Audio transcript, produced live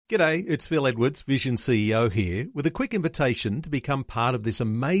G'day, it's Phil Edwards, Vision CEO here, with a quick invitation to become part of this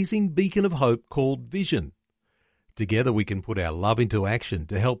amazing beacon of hope called Vision. Together we can put our love into action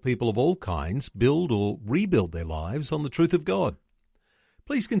to help people of all kinds build or rebuild their lives on the truth of God.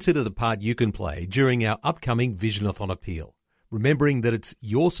 Please consider the part you can play during our upcoming Visionathon appeal, remembering that it's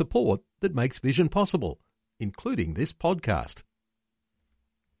your support that makes Vision possible, including this podcast.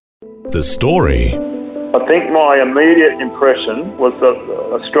 The story. I think my immediate impression was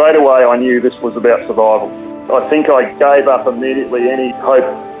that straight away I knew this was about survival. I think I gave up immediately any hope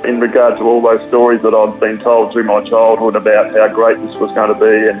in regard to all those stories that I'd been told through my childhood about how great this was going to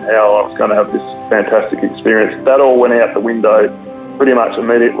be and how I was going to have this fantastic experience. That all went out the window pretty much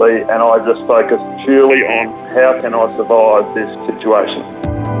immediately, and I just focused purely on how can I survive this situation.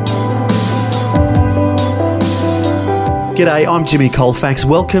 G'day, I'm Jimmy Colfax.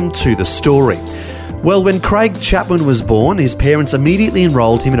 Welcome to The Story. Well, when Craig Chapman was born, his parents immediately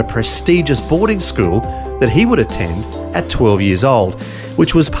enrolled him in a prestigious boarding school that he would attend at 12 years old,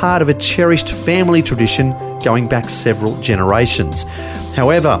 which was part of a cherished family tradition going back several generations.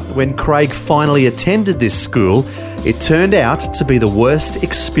 However, when Craig finally attended this school, it turned out to be the worst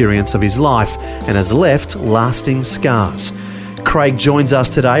experience of his life and has left lasting scars. Craig joins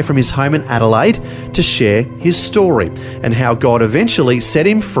us today from his home in Adelaide to share his story and how God eventually set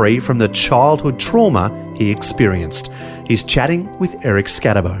him free from the childhood trauma he experienced. He's chatting with Eric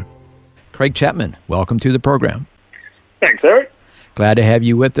Scatterbo. Craig Chapman, welcome to the program. Thanks, Eric. Glad to have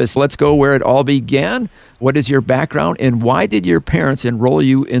you with us. Let's go where it all began. What is your background and why did your parents enroll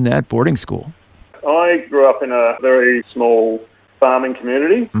you in that boarding school? I grew up in a very small farming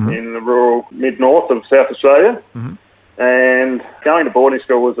community in the rural mid-north of South Australia. And going to boarding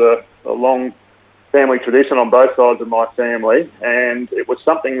school was a long family tradition on both sides of my family, and it was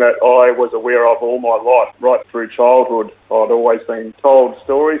something that I was aware of all my life, right through childhood. I'd always been told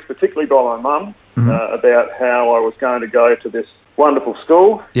stories, particularly by my mum, about how I was going to go to this wonderful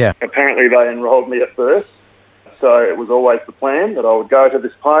school. Yeah. Apparently they enrolled me at first, so it was always the plan that I would go to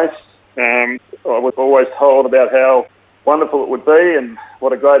this place. I was always told about how wonderful it would be and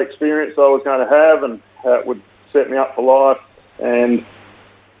what a great experience I was going to have and how it would set me up for life. And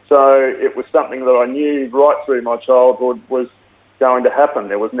so it was something that I knew right through my childhood was going to happen.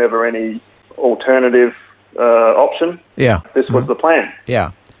 There was never any alternative option. Yeah. This was the plan.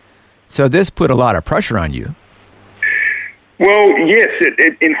 Yeah. So this put a lot of pressure on you. Well, yes,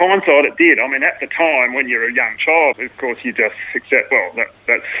 in hindsight it did. I mean, at the time when you're a young child, of course you just accept, well,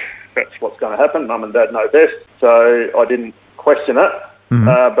 that's what's going to happen. Mum and Dad know best. So I didn't question it.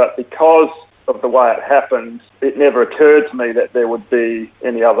 But because of the way it happened, it never occurred to me that there would be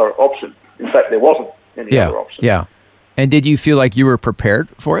any other option. In fact, there wasn't any other option. Yeah. And did you feel like you were prepared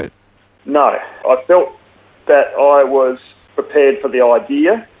for it? No. I felt that I was prepared for the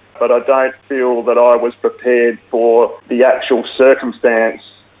idea, but I don't feel that I was prepared for the actual circumstance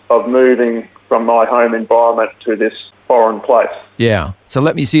of moving from my home environment to this foreign place. Yeah. So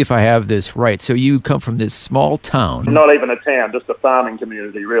let me see if I have this right. So you come from this small town. Not even a town, just a farming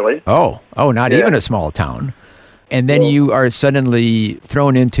community, really. Oh, not even a small town. And then you are suddenly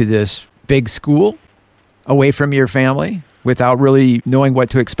thrown into this big school away from your family without really knowing what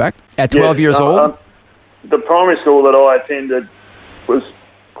to expect at 12 years old? The primary school that I attended was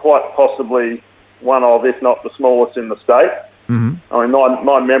quite possibly one of, if not the smallest in the state. I mean,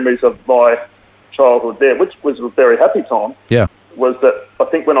 my memories of my childhood there, which was a very happy time, was that I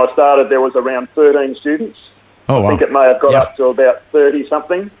think when I started there was around 13 students. Oh, wow. I think it may have got up to about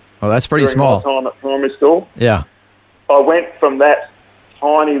 30-something. Oh, that's pretty small. My time at primary school. Yeah. I went from that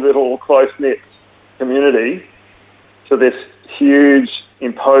tiny little close-knit community to this huge,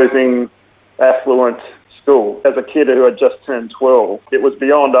 imposing, affluent school. As a kid who had just turned 12, it was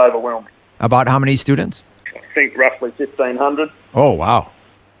beyond overwhelming. About how many students? I think roughly 1,500. Oh, wow.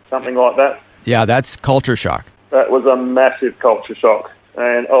 Something like that. Yeah, that's culture shock. That was a massive culture shock.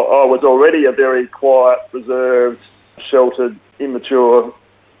 And I was already a very quiet, reserved, sheltered, immature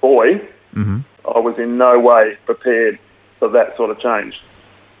boy. I was in no way prepared for that sort of change.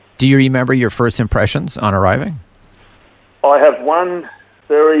 Do you remember your first impressions on arriving? I have one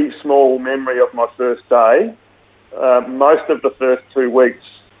very small memory of my first day. Most of the first 2 weeks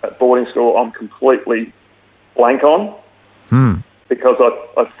at boarding school I'm completely blank on. Because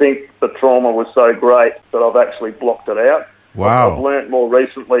I think the trauma was so great that I've actually blocked it out. Wow. I've learnt more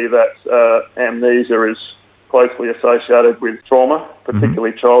recently that amnesia is closely associated with trauma,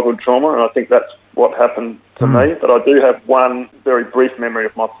 particularly childhood trauma, and I think that's what happened to me. But I do have one very brief memory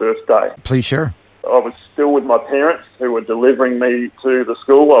of my first day. Please share. I was still with my parents who were delivering me to the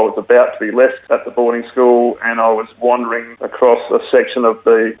school. I was about to be left at the boarding school, and I was wandering across a section of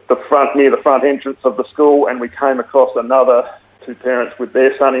the front, near the front entrance of the school, and we came across another two parents with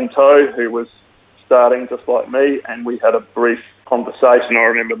their son in tow who was starting just like me, and we had a brief conversation. I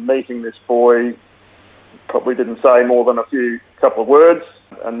remember meeting this boy, probably didn't say more than a couple of words,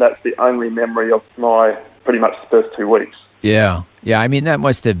 and that's the only memory of my pretty much the first 2 weeks. Yeah. I mean, that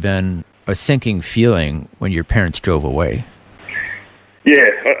must have been a sinking feeling when your parents drove away. Yeah,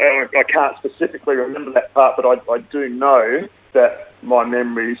 I can't specifically remember that part, but I do know that my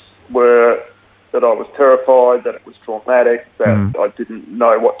memories were that I was terrified, that it was traumatic, that I didn't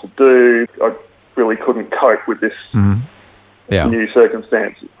know what to do. I really couldn't cope with this new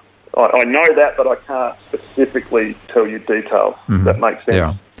circumstance. I know that, but I can't specifically tell you details. That makes sense.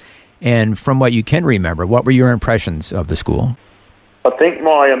 Yeah. And from what you can remember, what were your impressions of the school? I think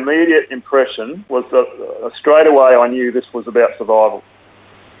my immediate impression was that straight away I knew this was about survival.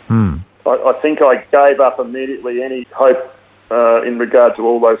 I think I gave up immediately any hope in regard to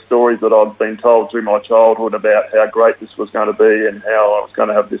all those stories that I'd been told through my childhood about how great this was going to be and how I was going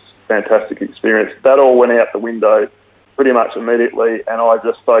to have this fantastic experience. That all went out the window pretty much immediately, and I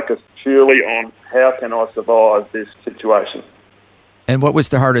just focused purely on how can I survive this situation. And what was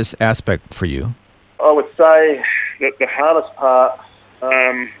the hardest aspect for you? I would say that the hardest part,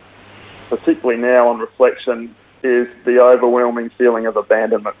 particularly now on reflection, is the overwhelming feeling of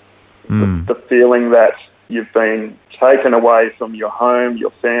abandonment. The feeling that you've been taken away from your home,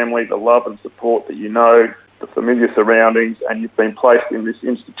 your family, the love and support that you know, the familiar surroundings, and you've been placed in this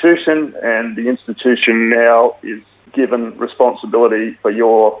institution, and the institution now is given responsibility for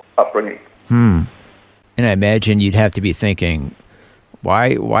your upbringing. And I imagine you'd have to be thinking,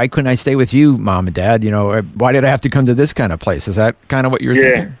 why couldn't I stay with you, Mom and Dad? You know, why did I have to come to this kind of place? Is that kind of what you're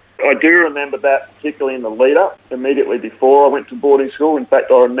thinking? I do remember that, particularly in the lead-up, immediately before I went to boarding school. In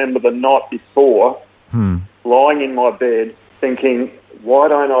fact, I remember the night before, lying in my bed, thinking, why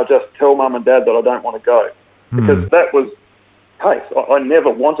don't I just tell Mum and Dad that I don't want to go? Because that was the case. I never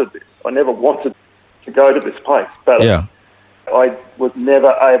wanted this. I never wanted to go to this place. But I was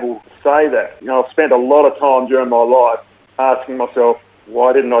never able to say that. You know, I've spent a lot of time during my life asking myself,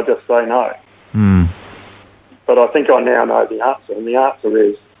 why didn't I just say no? But I think I now know the answer, and the answer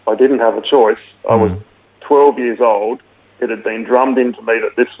is I didn't have a choice. I was 12 years old. It had been drummed into me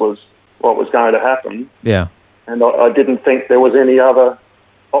that this was what was going to happen. Yeah. And I didn't think there was any other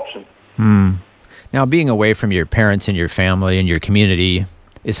option. Now, being away from your parents and your family and your community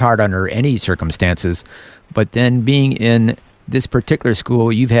is hard under any circumstances, but then being in this particular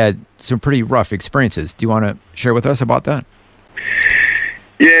school, you've had some pretty rough experiences. Do you want to share with us about that?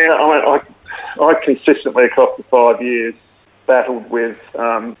 Yeah, I consistently across the 5 years battled with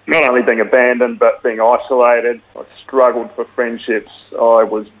not only being abandoned but being isolated. I struggled for friendships. I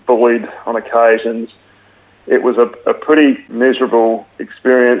was bullied on occasions. It was a pretty miserable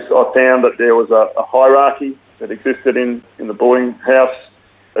experience. I found that there was a hierarchy that existed in the boarding house.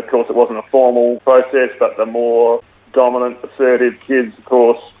 Of course, it wasn't a formal process, but the more dominant, assertive kids, of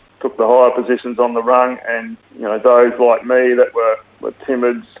course, took the higher positions on the rung, and you know those like me that were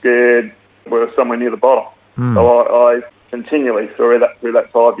timid, scared, were somewhere near the bottom. So I continually through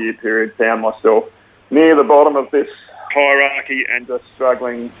that 5 year period found myself near the bottom of this hierarchy and just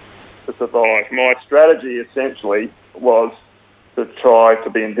struggling to survive. My strategy essentially was to try to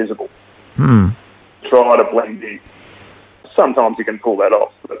be invisible, try to blend in. Sometimes you can pull that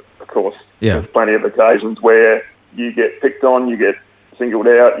off, but of course there's plenty of occasions where you get picked on, you get singled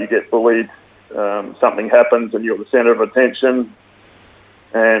out, you get bullied, something happens and you're the centre of attention,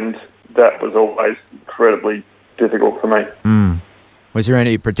 and that was always incredibly difficult for me. Was there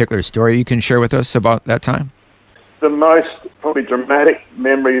any particular story you can share with us about that time? The most probably dramatic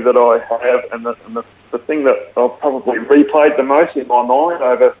memory that I have, and the thing that I've probably replayed the most in my mind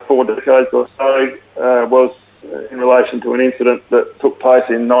over 4 decades or so, was in relation to an incident that took place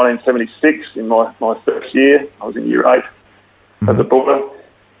in 1976 in my first year. I was in year 8 as a boarder,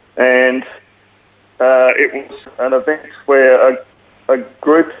 and it was an event where a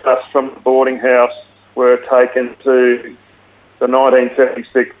group of us from the boarding house were taken to the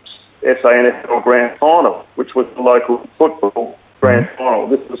 1976 SANFL Grand Final, which was the local football Grand Final.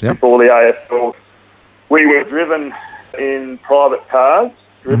 This was before the AFL. We were driven in private cars,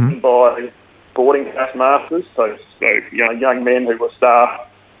 driven by boarding house masters, so young men who were staff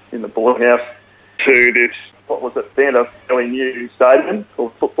in the boarding house, to this, what was it then, a fairly new stadium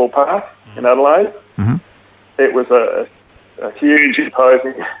called Football Park in Adelaide. It was a huge,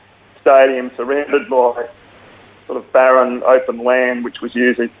 imposing stadium surrounded by sort of barren, open land, which was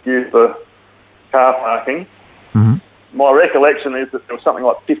used for car parking. Mm-hmm. My recollection is that there was something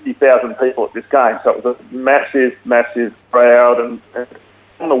like 50,000 people at this game, so it was a massive, massive crowd. And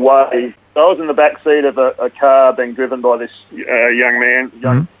on the way, I was in the back seat of a car being driven by this young man,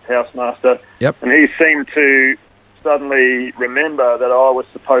 young housemaster, and he seemed to suddenly remember that I was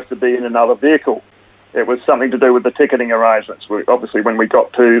supposed to be in another vehicle. It was something to do with the ticketing arrangements. Obviously, when we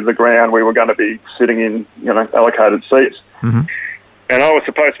got to the ground, we were going to be sitting in, allocated seats. Mm-hmm. And I was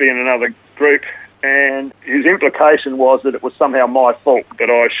supposed to be in another group, and his implication was that it was somehow my fault, that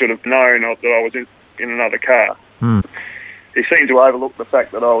I should have known that I was in another car. Mm. He seemed to overlook the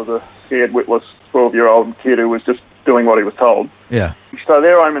fact that I was a scared, witless 12-year-old kid who was just doing what he was told. Yeah. So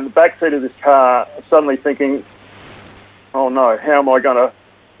there I am in the back seat of this car, suddenly thinking, oh no, how am I going to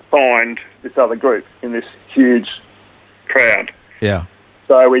find this other group in this huge crowd? Yeah.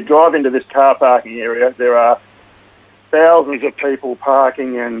 So we drive into this car parking area. There are thousands of people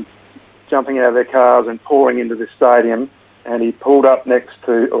parking and jumping out of their cars and pouring into this stadium. And he pulled up next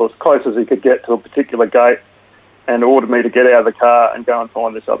to, or as close as he could get to a particular gate, and ordered me to get out of the car and go and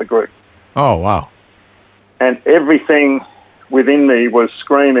find this other group. Oh, wow. And everything within me was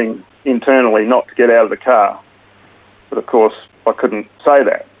screaming internally not to get out of the car. But of course, I couldn't say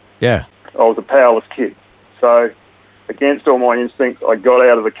that. Yeah. I was a powerless kid. So, against all my instincts, I got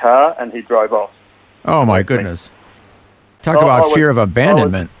out of the car and he drove off. Oh, my goodness. Talk about fear of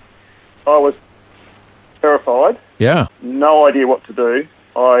abandonment. I was terrified. Yeah. No idea what to do.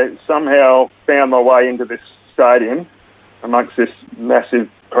 I somehow found my way into this stadium amongst this massive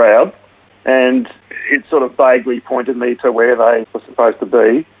crowd, and it sort of vaguely pointed me to where they were supposed to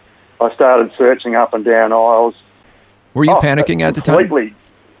be. I started searching up and down aisles. Were you panicking at the time? Completely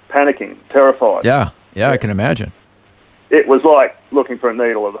panicking, terrified. Yeah, I can imagine. It was like looking for a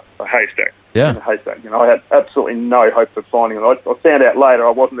needle in a haystack. Yeah. In a haystack. I had absolutely no hope of finding it. I found out later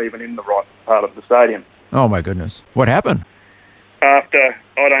I wasn't even in the right part of the stadium. Oh, my goodness. What happened? After,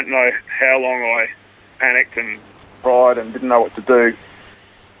 I don't know how long I panicked and cried and didn't know what to do,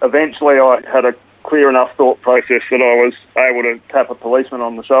 eventually I had a clear enough thought process that I was able to tap a policeman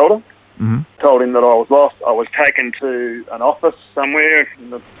on the shoulder, told him that I was lost. I was taken to an office somewhere in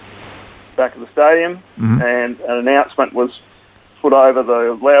the back of the stadium, and an announcement was put over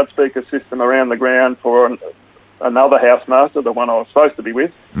the loudspeaker system around the ground for another housemaster, the one I was supposed to be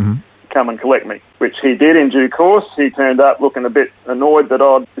with, come and collect me, which he did in due course. He turned up looking a bit annoyed that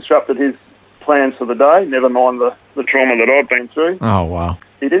I'd disrupted his plans for the day, never mind the trauma that I'd been through. Oh, wow.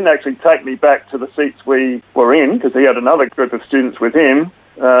 He didn't actually take me back to the seats we were in because he had another group of students with him.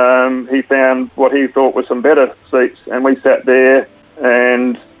 He found what he thought were some better seats, and we sat there,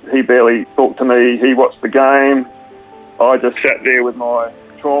 and he barely talked to me. He watched the game. I just sat there with my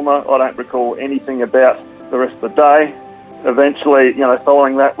trauma. I don't recall anything about the rest of the day. Eventually,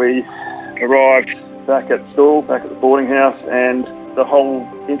 following that, we arrived back at school, back at the boarding house, and the whole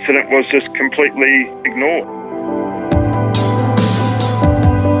incident was just completely ignored.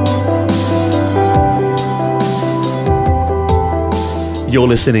 You're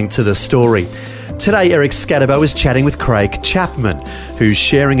listening to The Story. Today, Eric Scatterbo is chatting with Craig Chapman, who's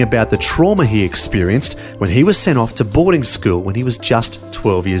sharing about the trauma he experienced when he was sent off to boarding school when he was just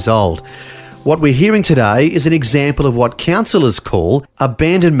 12 years old. What we're hearing today is an example of what counsellors call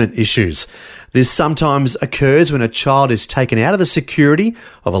abandonment issues. This sometimes occurs when a child is taken out of the security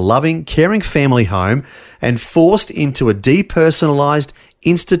of a loving, caring family home and forced into a depersonalised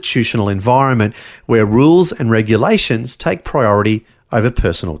institutional environment where rules and regulations take priority over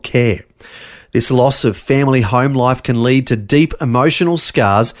personal care. This loss of family home life can lead to deep emotional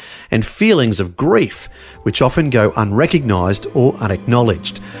scars and feelings of grief, which often go unrecognised or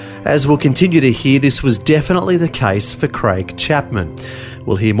unacknowledged. As we'll continue to hear, this was definitely the case for Craig Chapman.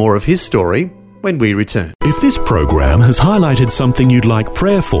 We'll hear more of his story when we return. If this program has highlighted something you'd like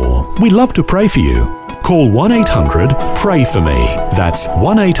prayer for, we'd love to pray for you. Call 1-800-PRAY-FOR-ME. That's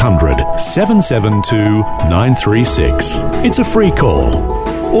 1-800-772-936. It's a free call.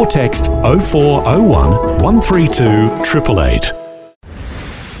 Or text 0401 132 888.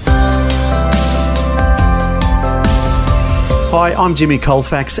 Hi, I'm Jimmy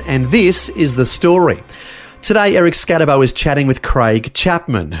Colfax, and this is The Story. Today, Eric Scatterbo is chatting with Craig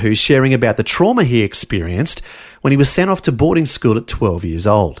Chapman, who's sharing about the trauma he experienced when he was sent off to boarding school at 12 years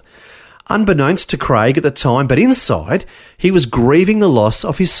old. Unbeknownst to Craig at the time, but inside, he was grieving the loss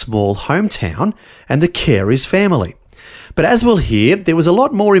of his small hometown and the care of his family. But as we'll hear, there was a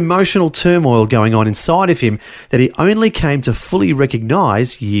lot more emotional turmoil going on inside of him that he only came to fully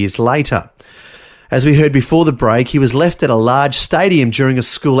recognise years later. As we heard before the break, he was left at a large stadium during a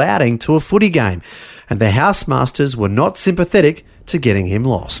school outing to a footy game, and the housemasters were not sympathetic to getting him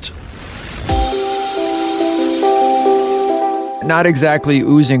lost. not exactly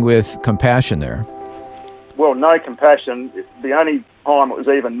oozing with compassion there. Well, no compassion. The only time it was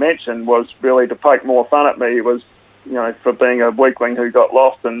even mentioned was really to poke more fun at me. It was, for being a weakling who got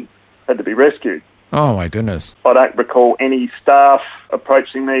lost and had to be rescued. Oh, my goodness. I don't recall any staff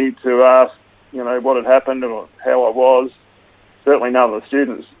approaching me to ask, what had happened or how I was. Certainly none of the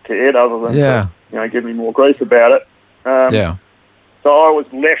students cared other than to, give me more grief about it. So I was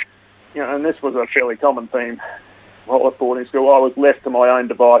left, and this was a fairly common theme while at boarding school, I was left to my own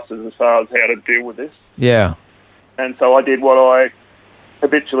devices as far as how to deal with this. Yeah. And so I did what I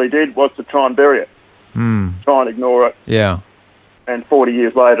habitually did, was to try and bury it, try and ignore it. Yeah. And 40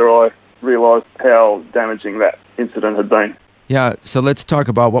 years later, I realised how damaging that incident had been. Yeah, so let's talk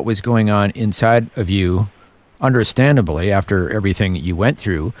about what was going on inside of you, understandably, after everything you went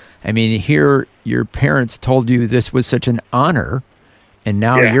through. I mean, here your parents told you this was such an honor, and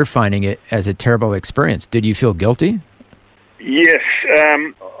now you're finding it as a terrible experience. Did you feel guilty? Yes,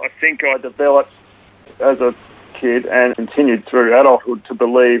 I think I developed as a kid and continued through adulthood to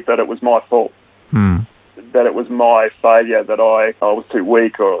believe that it was my fault, that it was my failure, that I was too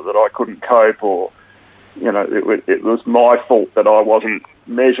weak or that I couldn't cope, or, it was my fault that I wasn't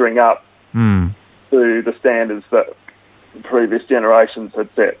measuring up to the standards that previous generations had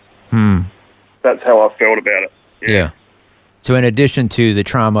set. That's how I felt about it. Yeah. So in addition to the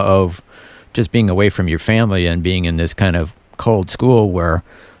trauma of just being away from your family and being in this kind of cold school where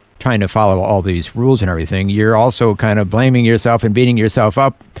trying to follow all these rules and everything, you're also kind of blaming yourself and beating yourself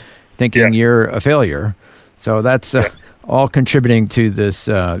up, thinking you're a failure. So that's all contributing to this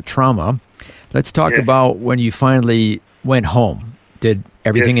trauma. Let's talk about when you finally went home. Did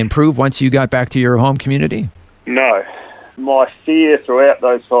everything improve once you got back to your home community? No. My fear throughout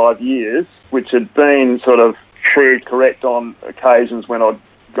those 5 years, which had been sort of proved correct on occasions when I'd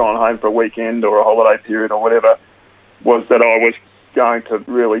gone home for a weekend or a holiday period or whatever, was that I was going to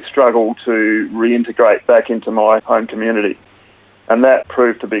really struggle to reintegrate back into my home community. And that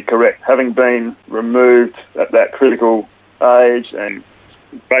proved to be correct. Having been removed at that critical age and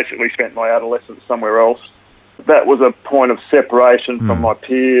basically spent my adolescence somewhere else, that was a point of separation from my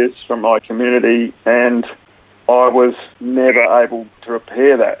peers, from my community, and I was never able to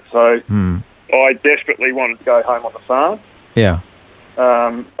repair that. So I desperately wanted to go home on the farm. Yeah.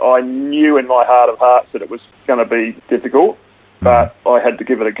 I knew in my heart of hearts that it was going to be difficult, but I had to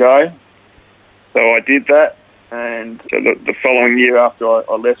give it a go. So I did that, and the following year after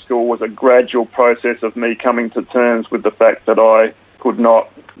I left school was a gradual process of me coming to terms with the fact that I could not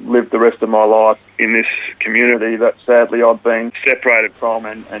live the rest of my life in this community that sadly I'd been separated from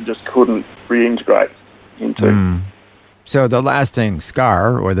and just couldn't reintegrate into. So the lasting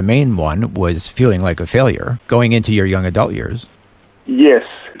scar, or the main one, was feeling like a failure going into your young adult years. Yes,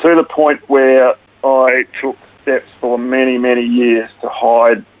 to the point where I took steps for many, many years to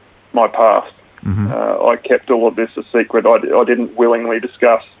hide my past. I kept all of this a secret. I didn't willingly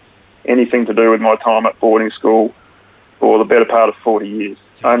discuss anything to do with my time at boarding school for the better part of 40 years,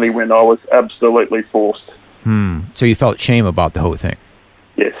 only when I was absolutely forced. So you felt shame about the whole thing?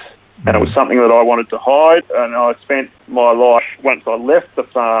 Yes, and it was something that I wanted to hide, and I spent my life, once I left the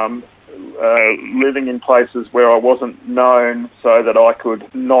farm, living in places where I wasn't known so that I could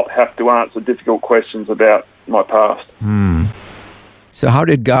not have to answer difficult questions about my past. So how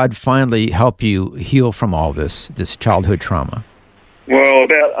did God finally help you heal from all this childhood trauma? Well,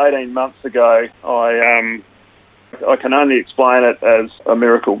 about 18 months ago, I can only explain it as a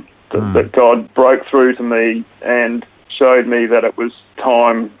miracle that God broke through to me and showed me that it was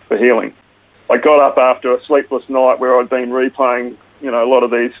time for healing. I got up after a sleepless night where I'd been replaying, a lot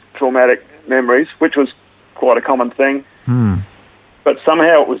of these traumatic memories, which was quite a common thing. But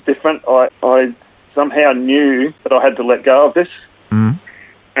somehow it was different. I somehow knew that I had to let go of this.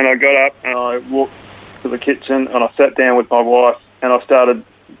 And I got up and I walked to the kitchen and I sat down with my wife and I started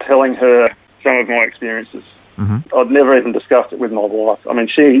telling her some of my experiences. I'd never even discussed it with my wife. I mean,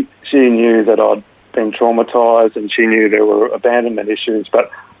 she knew that I'd been traumatised and she knew there were abandonment issues,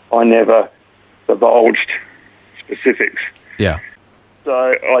 but I never divulged specifics. Yeah. So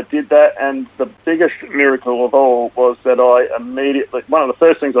I did that, and the biggest miracle of all was that I immediately, one of the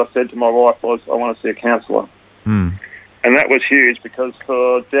first things I said to my wife was, I want to see a counsellor. And that was huge because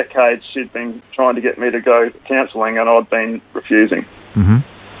for decades she'd been trying to get me to go to counselling and I'd been refusing.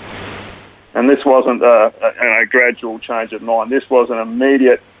 And this wasn't a gradual change of mind. This was an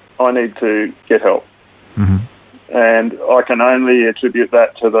immediate, I need to get help. And I can only attribute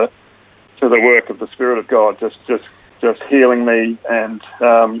that to the work of the Spirit of God, just healing me and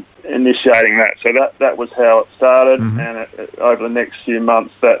initiating that. So that was how it started, and over the next few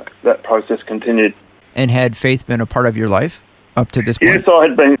months that process continued. And had faith been a part of your life up to this point? Yes, I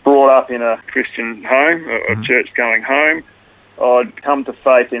had been brought up in a Christian home, a church-going home. I'd come to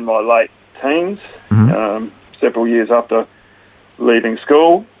faith in my late teens, several years after leaving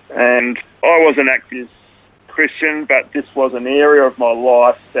school, and I was an active Christian, but this was an area of my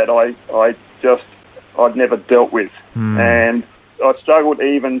life that I'd never dealt with, and I struggled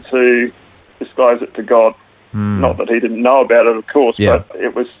even to disclose it to God. Not that he didn't know about it, of course, but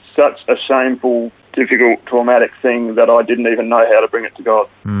it was such a shameful, difficult, traumatic thing that I didn't even know how to bring it to God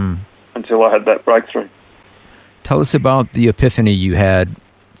until I had that breakthrough. Tell us about the epiphany you had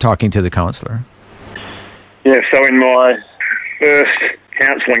talking to the counselor. Yeah, so in my first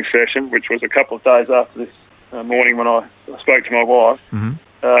counselling session, which was a couple of days after this morning when I spoke to my wife,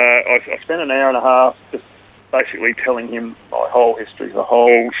 I spent an hour and a half just basically telling him my whole history, the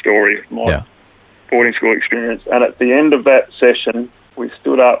whole story of my boarding school experience. And at the end of that session, we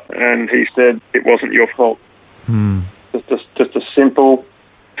stood up and he said, "It wasn't your fault." Just a simple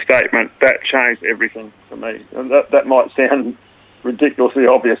statement that changed everything for me. And that might sound ridiculously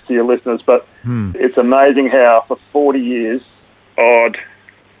obvious to your listeners, but it's amazing how for 40 years I'd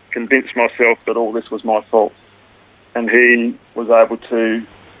convinced myself that all this was my fault. And he was able to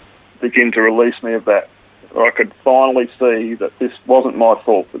begin to release me of that. I could finally see that this wasn't my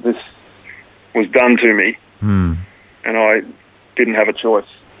fault, that this was done to me, and I didn't have a choice.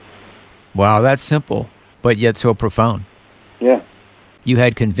 Wow, that's simple, but yet so profound. Yeah. You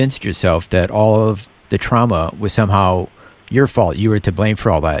had convinced yourself that all of the trauma was somehow your fault. You were to blame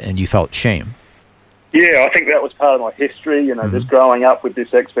for all that, and you felt shame. Yeah, I think that was part of my history, just growing up with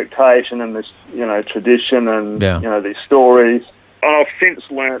this expectation and this, tradition and, these stories. And I've since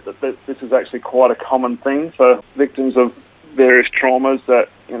learnt that this is actually quite a common thing for victims of various traumas, that,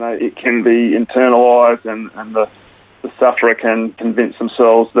 it can be internalised and the sufferer can convince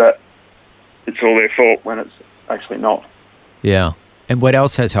themselves that it's all their fault when it's actually not. Yeah. And what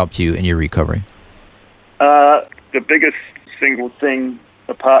else has helped you in your recovery? The biggest single thing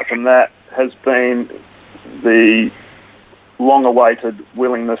apart from that has been the long-awaited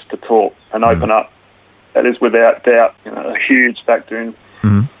willingness to talk and open up. That is without doubt a huge factor in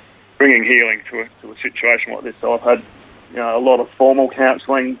bringing healing to a situation like this. So I've had a lot of formal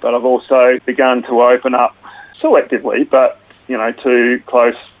counselling, but I've also begun to open up selectively, but to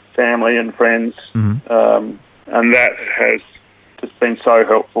close family and friends, and that has just been so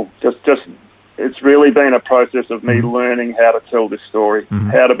helpful. It's really been a process of me learning how to tell this story,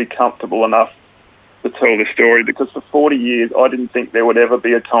 how to be comfortable enough to tell this story, because for 40 years I didn't think there would ever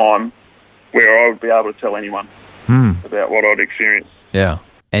be a time where I would be able to tell anyone about what I'd experienced. Yeah.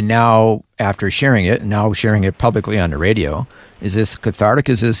 And now, after sharing it, now sharing it publicly on the radio, is this cathartic?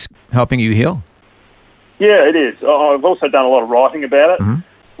 Is this helping you heal? Yeah, it is. I've also done a lot of writing about it.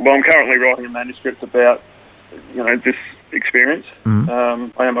 Well, I'm currently writing a manuscript about, this experience.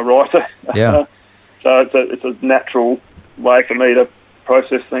 I am a writer. Yeah. So it's a natural way for me to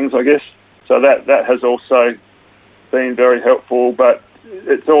process things, I guess. So that has also been very helpful, but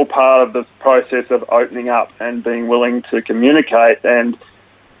it's all part of the process of opening up and being willing to communicate and,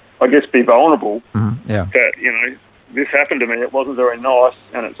 I guess, be vulnerable. That, this happened to me. It wasn't very nice,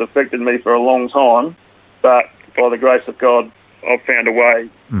 and it's affected me for a long time, but by the grace of God, I've found a way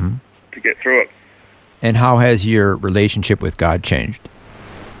to get through it. And how has your relationship with God changed?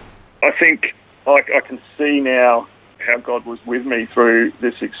 I think I can see now how God was with me through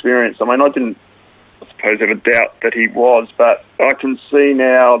this experience. I mean, I didn't, I suppose, ever doubt that he was, but I can see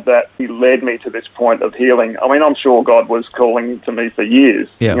now that he led me to this point of healing. I mean, I'm sure God was calling to me for years,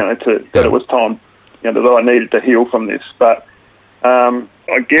 that it was time, that I needed to heal from this. But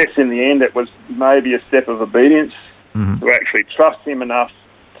I guess in the end it was maybe a step of obedience to actually trust him enough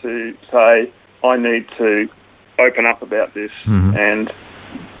to say, I need to open up about this and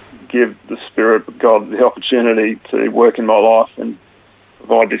give the Spirit of God the opportunity to work in my life and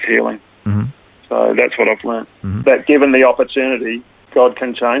provide this healing. So that's what I've learned. That given the opportunity, God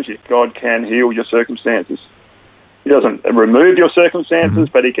can change it. God can heal your circumstances. He doesn't remove your circumstances,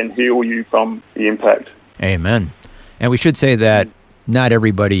 but he can heal you from the impact. Amen. And we should say that not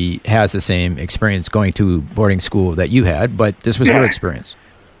everybody has the same experience going to boarding school that you had, but this was your experience.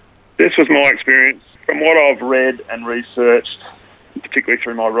 This was my experience. From what I've read and researched, particularly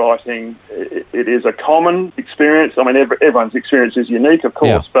through my writing, it is a common experience. I mean, everyone's experience is unique, of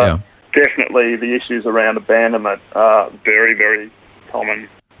course, but definitely the issues around abandonment are very, very common.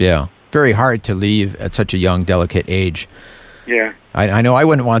 Yeah. Very hard to leave at such a young, delicate age. Yeah. I know I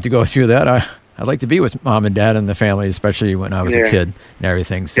wouldn't want to go through that. I'd like to be with mom and dad and the family, especially when I was a kid and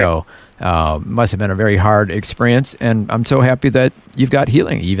everything. So must have been a very hard experience. And I'm so happy that you've got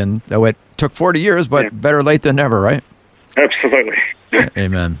healing, even though it took 40 years, but better late than never, right? Absolutely.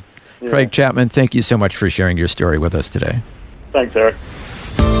 Amen. Yeah. Craig Chapman, thank you so much for sharing your story with us today. Thanks, Eric.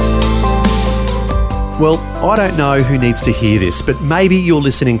 Well, I don't know who needs to hear this, but maybe you're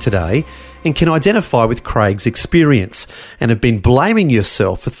listening today and can identify with Craig's experience and have been blaming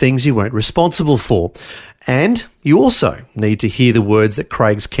yourself for things you weren't responsible for. And you also need to hear the words that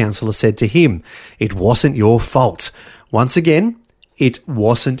Craig's counsellor said to him. It wasn't your fault. Once again, it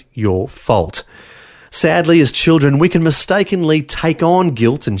wasn't your fault. Sadly, as children, we can mistakenly take on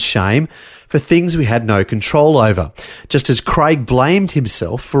guilt and shame for things we had no control over, just as Craig blamed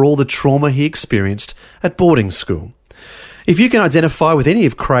himself for all the trauma he experienced at boarding school. If you can identify with any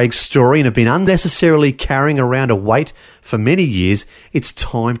of Craig's story and have been unnecessarily carrying around a weight for many years, it's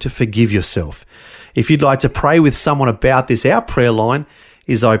time to forgive yourself. If you'd like to pray with someone about this, our prayer line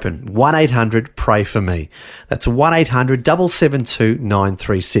is open. 1-800-PRAY-FOR-ME. That's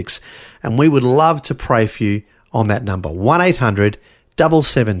 1-800-772-936. And we would love to pray for you on that number.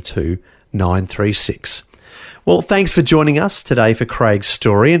 1-800-772-936. Well, thanks for joining us today for Craig's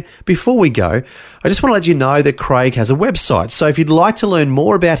story. And before we go, I just want to let you know that Craig has a website. So if you'd like to learn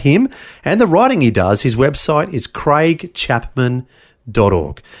more about him and the writing he does, his website is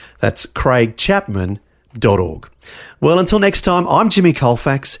craigchapman.org. That's craigchapman.org. Well, until next time, I'm Jimmy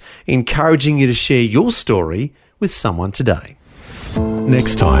Colfax, encouraging you to share your story with someone today.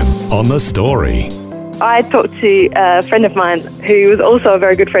 Next time on The Story. I talked to a friend of mine who was also a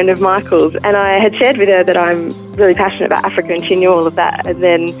very good friend of Michael's, and I had shared with her that I'm really passionate about Africa, and she knew all of that. And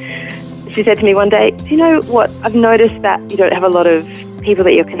then she said to me one day, do you know what, I've noticed that you don't have a lot of people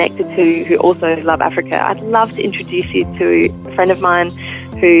that you're connected to who also love Africa. I'd love to introduce you to a friend of mine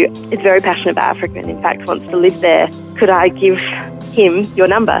who is very passionate about Africa and in fact wants to live there. Could I give him your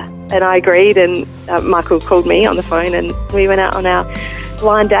number? And I agreed, and Michael called me on the phone and we went out on our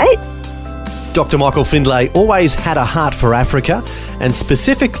blind date. Dr. Michael Findlay always had a heart for Africa and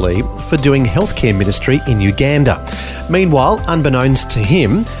specifically for doing healthcare ministry in Uganda. Meanwhile, unbeknownst to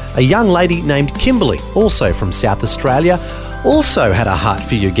him, a young lady named Kimberly, also from South Australia, also had a heart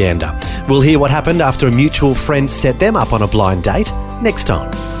for Uganda. We'll hear what happened after a mutual friend set them up on a blind date next time.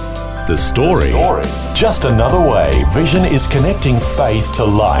 The Story. Just another way Vision is connecting faith to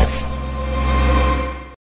life.